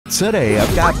Today,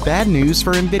 I've got bad news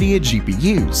for Nvidia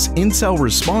GPUs. Intel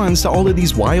responds to all of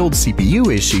these wild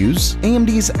CPU issues.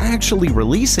 AMD's actually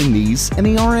releasing these, and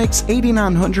the RX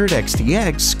 8900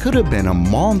 XTX could have been a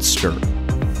monster.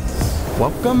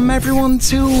 Welcome everyone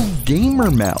to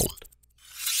Gamer Meld.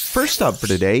 First up for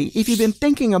today, if you've been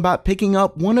thinking about picking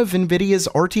up one of Nvidia's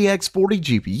RTX 40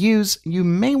 GPUs, you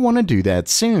may want to do that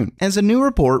soon, as a new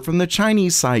report from the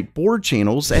Chinese site Board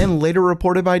Channels and later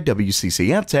reported by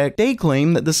WCCF Tech, they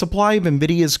claim that the supply of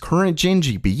Nvidia's current gen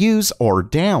GPUs are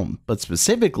down, but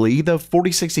specifically the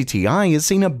 4060 Ti has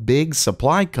seen a big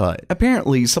supply cut.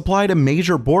 Apparently, supply to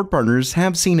major board partners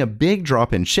have seen a big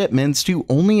drop in shipments to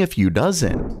only a few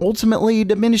dozen. Ultimately,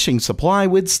 diminishing supply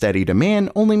with steady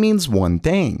demand only means one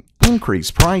thing: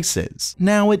 increased prices.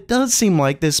 Now, it does seem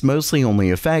like this mostly only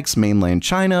affects mainland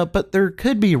China, but there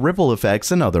could be ripple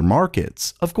effects in other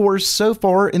markets. Of course, so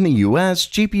far in the US,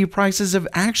 GPU prices have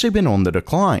actually been on the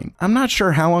decline. I'm not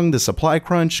sure how long the supply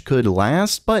crunch could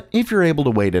last, but if you're able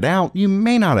to wait it out, you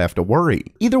may not have to worry.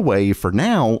 Either way, for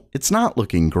now, it's not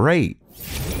looking great.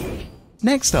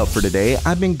 Next up for today,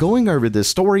 I've been going over this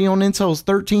story on Intel's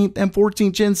 13th and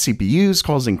 14th gen CPUs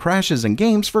causing crashes in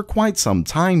games for quite some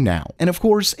time now. And of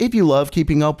course, if you love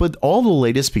keeping up with all the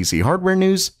latest PC hardware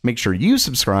news, make sure you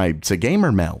subscribe to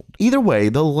Gamer Meld. Either way,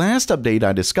 the last update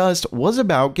I discussed was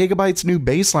about Gigabyte's new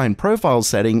baseline profile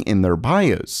setting in their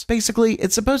BIOS. Basically,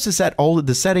 it's supposed to set all of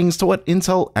the settings to what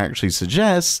Intel actually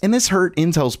suggests, and this hurt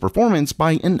Intel's performance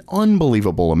by an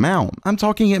unbelievable amount. I'm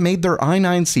talking it made their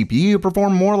i9 CPU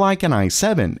perform more like an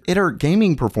i7. It hurt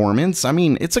gaming performance. I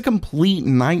mean, it's a complete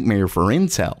nightmare for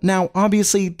Intel. Now,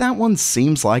 obviously, that one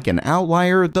seems like an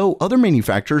outlier, though other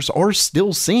manufacturers are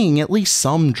still seeing at least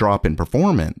some drop in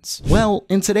performance. Well,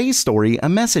 in today's story, a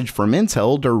message from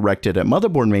Intel directed at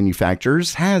motherboard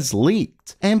manufacturers has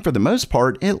leaked, and for the most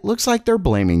part, it looks like they're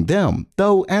blaming them.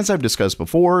 Though, as I've discussed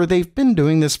before, they've been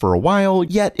doing this for a while,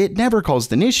 yet it never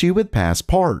caused an issue with past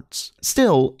parts.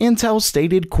 Still, Intel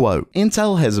stated, quote,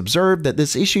 "Intel has observed that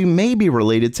this issue may be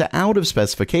related to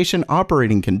out-of-specification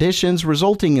operating conditions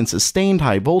resulting in sustained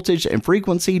high voltage and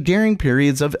frequency during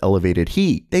periods of elevated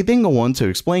heat." They then go on to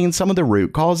explain some of the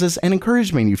root causes and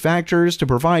encourage manufacturers to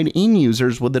provide end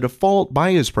users with a default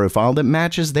BIOS profile that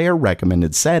matches their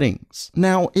recommended settings.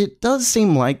 Now, it does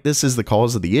seem like this is the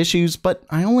cause of the issues, but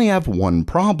I only have one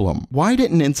problem. Why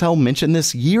didn't Intel mention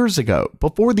this years ago,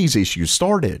 before these issues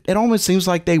started? It almost seems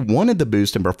like they wanted the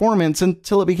boost in performance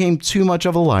until it became too much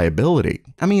of a liability.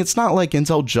 I mean, it's not like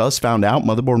Intel just found out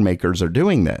motherboard makers are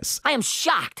doing this. I am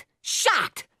shocked.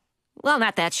 Shocked! Well,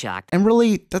 not that shocked. And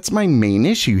really, that's my main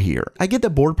issue here. I get that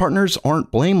board partners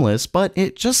aren't blameless, but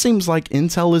it just seems like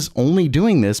Intel is only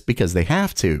doing this because they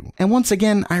have to. And once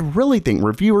again, I really think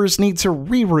reviewers need to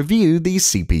re-review these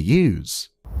CPUs.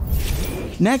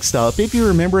 Next up, if you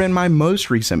remember in my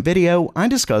most recent video, I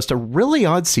discussed a really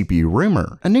odd CPU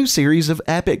rumor, a new series of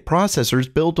EPYC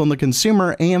processors built on the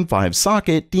consumer AM5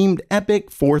 socket deemed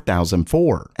EPYC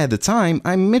 4004. At the time,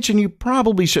 I mentioned you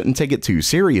probably shouldn't take it too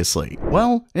seriously.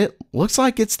 Well, it looks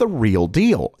like it's the real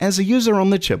deal, as a user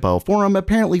on the ChipHell forum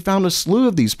apparently found a slew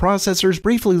of these processors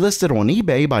briefly listed on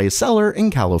eBay by a seller in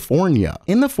California.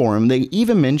 In the forum, they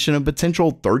even mentioned a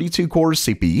potential 32-core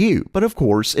CPU, but of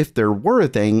course, if there were a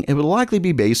thing, it would likely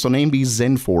be based on AMD's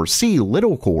Zen 4C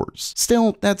little cores.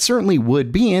 Still, that certainly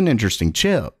would be an interesting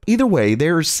chip. Either way,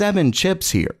 there are 7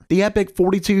 chips here: the EPYC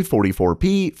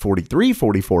 4244P,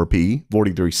 4344P,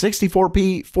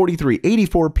 4364P,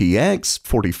 4384PX,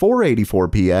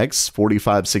 4484PX,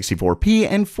 4564P,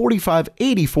 and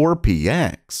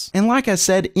 4584PX. And like I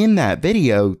said in that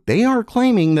video, they are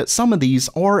claiming that some of these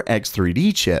are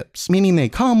X3D chips, meaning they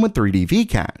come with 3D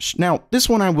V-cache. Now, this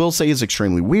one I will say is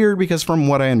extremely weird because from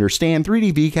what I understand, 3D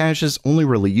V-cache is only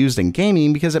really used in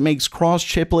gaming because it makes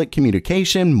cross-chiplet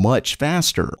communication much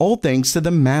faster, all thanks to the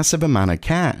massive amount of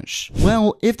cache.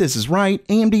 Well, if this is right,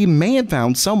 AMD may have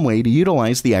found some way to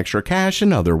utilize the extra cache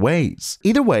in other ways.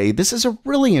 Either way, this is a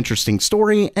really interesting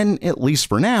story, and at least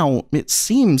for now, it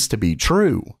seems to be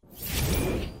true.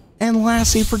 And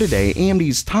lastly for today,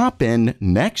 AMD's top-end,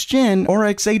 next-gen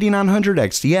RX 8900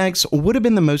 XTX would have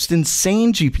been the most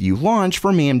insane GPU launch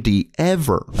from AMD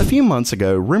ever. A few months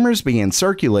ago, rumors began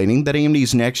circulating that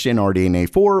AMD's next-gen RDNA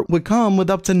 4 would come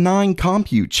with up to 9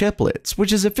 compute chiplets,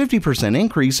 which is a 50%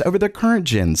 increase over the current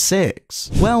Gen 6.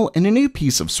 Well, in a new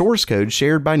piece of source code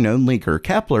shared by known leaker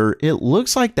Kepler, it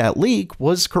looks like that leak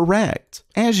was correct.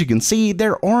 As you can see,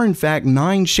 there are in fact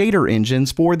 9 shader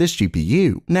engines for this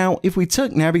GPU. Now, if we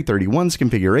took Navi 31's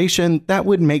configuration, that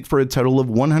would make for a total of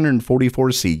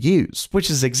 144 CUs, which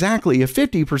is exactly a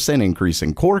 50% increase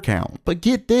in core count. But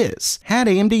get this, had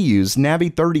AMD used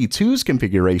Navi 32's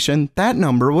configuration, that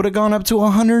number would have gone up to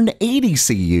 180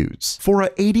 CUs, for a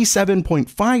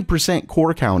 87.5%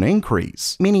 core count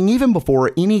increase, meaning even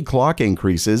before any clock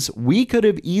increases, we could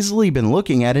have easily been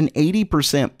looking at an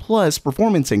 80% plus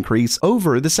performance increase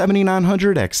over the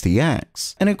 7900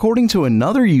 XTX. And according to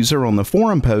another user on the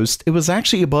forum post, it was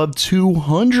actually above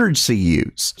 200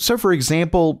 CUs. So for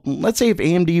example, let's say if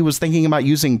AMD was thinking about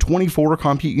using 24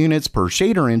 compute units per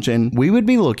shader engine, we would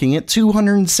be looking at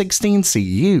 216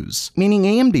 CUs, meaning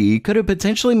AMD could have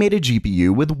potentially made a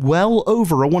GPU with well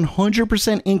over a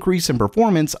 100% increase in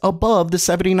performance above the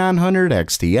 7900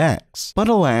 XTX. But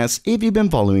alas, if you've been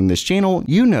following this channel,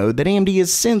 you know that AMD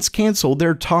has since canceled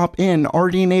their top-end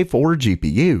RDNA 4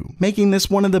 GPU, making this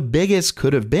one of the biggest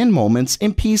could-have-been moments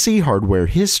in PC hardware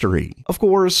history. Of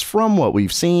course, from what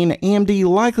we've seen, AMD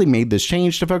likely made this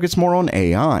change to focus more on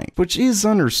AI, which is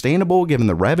understandable given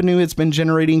the revenue it's been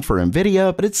generating for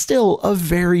Nvidia, but it's still a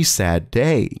very sad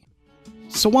day.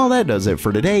 So while that does it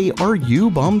for today, are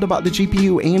you bummed about the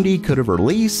GPU AMD could have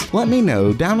released? Let me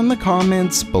know down in the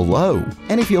comments below.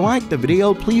 And if you liked the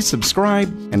video, please subscribe,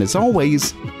 and as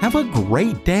always, have a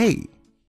great day.